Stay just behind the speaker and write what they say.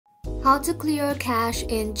How to clear cache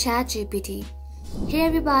in ChatGPT. Hey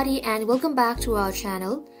everybody, and welcome back to our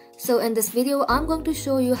channel. So in this video, I'm going to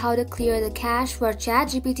show you how to clear the cache for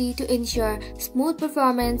ChatGPT to ensure smooth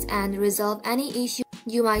performance and resolve any issue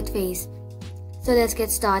you might face. So let's get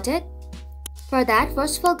started. For that,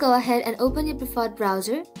 first of all, go ahead and open your preferred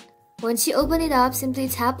browser. Once you open it up, simply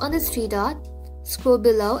tap on the three dot, scroll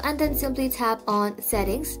below, and then simply tap on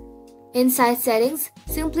Settings. Inside Settings,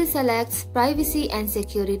 simply select Privacy and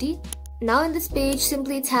Security. Now in this page,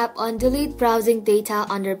 simply tap on Delete Browsing Data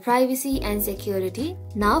under Privacy and Security.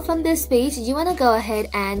 Now from this page, you want to go ahead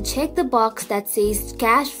and check the box that says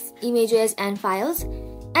Cache Images and Files,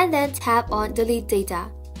 and then tap on Delete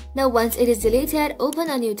Data. Now once it is deleted, open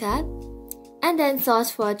a new tab and then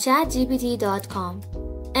search for chatgpt.com.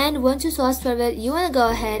 And once you search for it, you want to go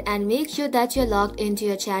ahead and make sure that you're logged into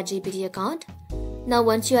your ChatGPT account. Now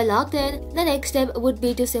once you are logged in, the next step would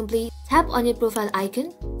be to simply tap on your profile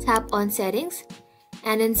icon, tap on Settings,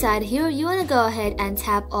 and inside here you want to go ahead and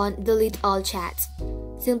tap on Delete All Chats.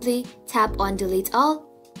 Simply tap on Delete All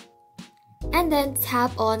and then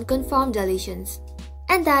tap on Confirm Deletions.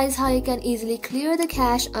 And that is how you can easily clear the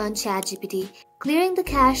cache on ChatGPT. Clearing the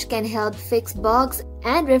cache can help fix bugs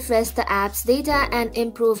and refresh the app's data and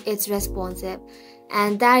improve its responsive.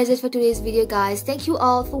 And that is it for today's video, guys. Thank you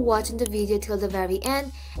all for watching the video till the very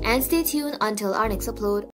end, and stay tuned until our next upload.